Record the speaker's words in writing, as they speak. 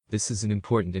This is an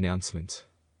important announcement.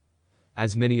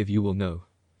 As many of you will know,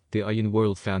 the Aryan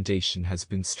World Foundation has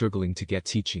been struggling to get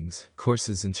teachings,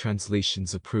 courses and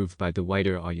translations approved by the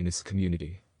wider Aryanist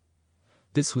community.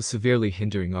 This was severely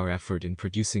hindering our effort in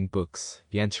producing books,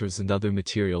 yantras and other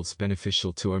materials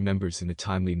beneficial to our members in a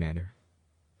timely manner.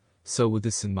 So with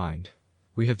this in mind,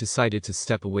 we have decided to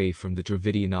step away from the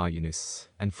Dravidian Aryanists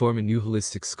and form a new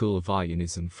holistic school of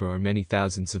Aryanism for our many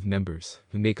thousands of members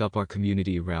who make up our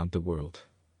community around the world.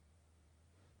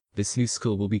 This new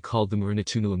school will be called the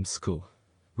Murunatunalam School,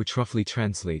 which roughly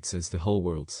translates as the whole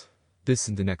world's, this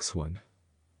and the next one.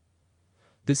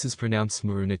 This is pronounced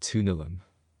Murunatunalam.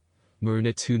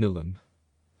 Murunatunalam.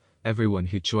 Everyone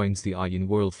who joins the Aryan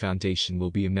World Foundation will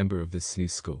be a member of this new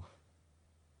school.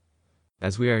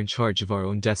 As we are in charge of our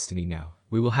own destiny now,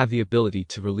 we will have the ability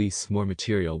to release more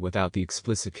material without the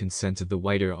explicit consent of the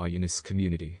wider Aryanist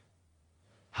community.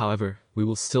 However, we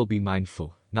will still be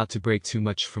mindful not to break too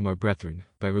much from our brethren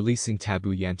by releasing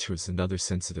taboo yantras and other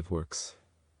sensitive works.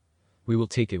 We will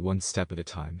take it one step at a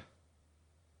time.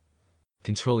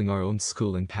 Controlling our own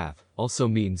school and path also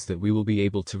means that we will be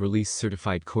able to release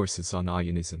certified courses on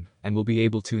Aryanism and will be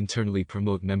able to internally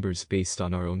promote members based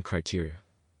on our own criteria.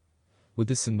 With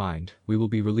this in mind, we will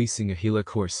be releasing a Hila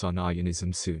course on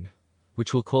Aryanism soon,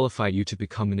 which will qualify you to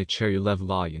become an Acharya-level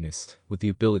Aryanist with the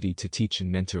ability to teach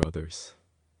and mentor others.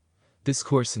 This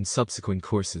course and subsequent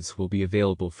courses will be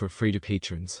available for free to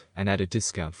patrons and at a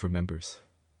discount for members.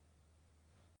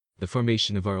 The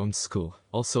formation of our own school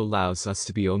also allows us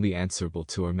to be only answerable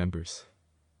to our members.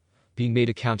 Being made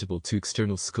accountable to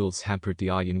external schools hampered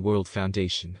the Aryan World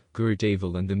Foundation, Guru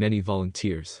Deval and the many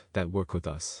volunteers that work with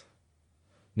us.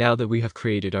 Now that we have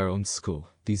created our own school,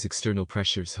 these external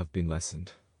pressures have been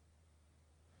lessened.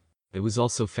 It was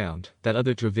also found that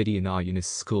other Dravidian Aryanist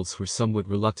schools were somewhat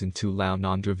reluctant to allow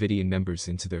non-Dravidian members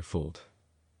into their fold.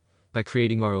 By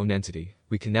creating our own entity,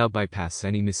 we can now bypass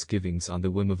any misgivings on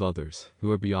the whim of others who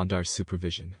are beyond our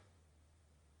supervision.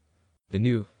 The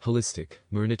new, holistic,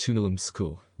 Murunatunalam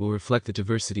school will reflect the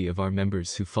diversity of our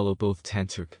members who follow both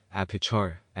Tantric,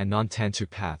 Abhicharya, and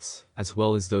non-Tantric paths, as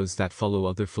well as those that follow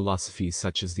other philosophies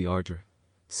such as the Ardra,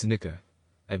 Sanika,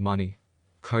 Admani,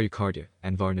 Karyakarta,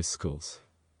 and Varna schools.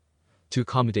 To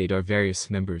accommodate our various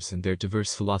members and their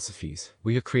diverse philosophies,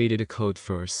 we have created a code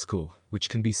for our school, which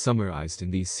can be summarized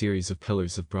in these series of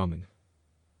pillars of Brahman.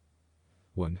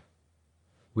 1.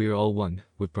 We are all one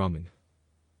with Brahman.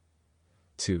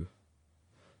 2.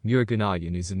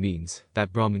 Muruganaryan is a means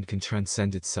that Brahman can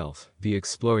transcend itself via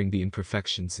exploring the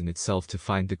imperfections in itself to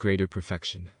find the greater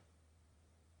perfection.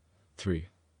 3.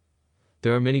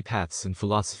 There are many paths and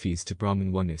philosophies to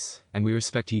Brahman oneness, and we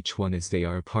respect each one as they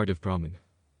are a part of Brahman.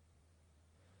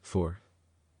 4.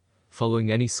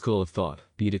 Following any school of thought,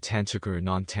 be it a tantric or a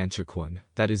non-tantric one,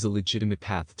 that is a legitimate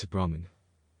path to Brahman.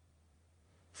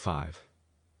 5.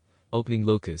 Opening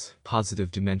lokas,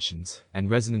 positive dimensions, and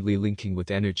resonantly linking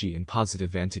with energy and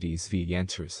positive entities via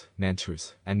yantras,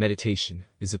 mantras, and meditation,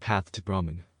 is a path to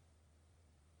Brahman.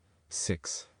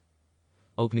 6.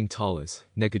 Opening talas,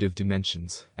 negative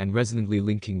dimensions, and resonantly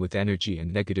linking with energy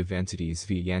and negative entities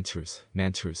via yantras,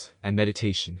 mantras, and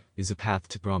meditation, is a path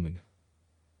to Brahman.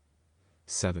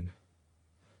 7.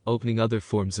 Opening other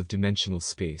forms of dimensional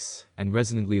space, and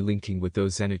resonantly linking with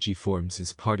those energy forms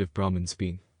is part of Brahman's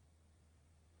being.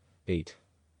 8.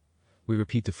 We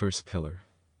repeat the first pillar.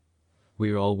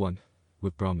 We are all one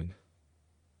with Brahman.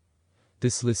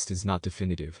 This list is not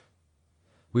definitive.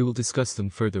 We will discuss them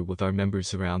further with our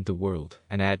members around the world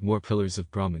and add more pillars of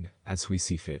Brahman as we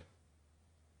see fit.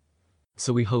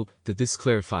 So we hope that this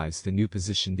clarifies the new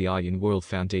position the Aryan World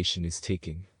Foundation is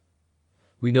taking.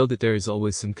 We know that there is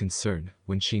always some concern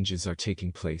when changes are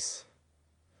taking place.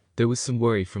 There was some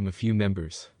worry from a few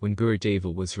members when Guru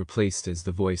Deval was replaced as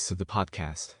the voice of the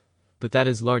podcast, but that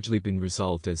has largely been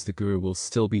resolved as the Guru will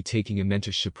still be taking a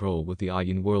mentorship role with the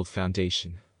Aryan World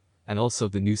Foundation, and also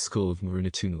the new school of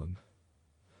Murunatunalam.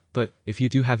 But, if you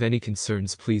do have any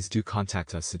concerns, please do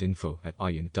contact us at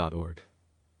info@aryan.org.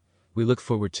 We look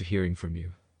forward to hearing from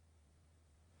you.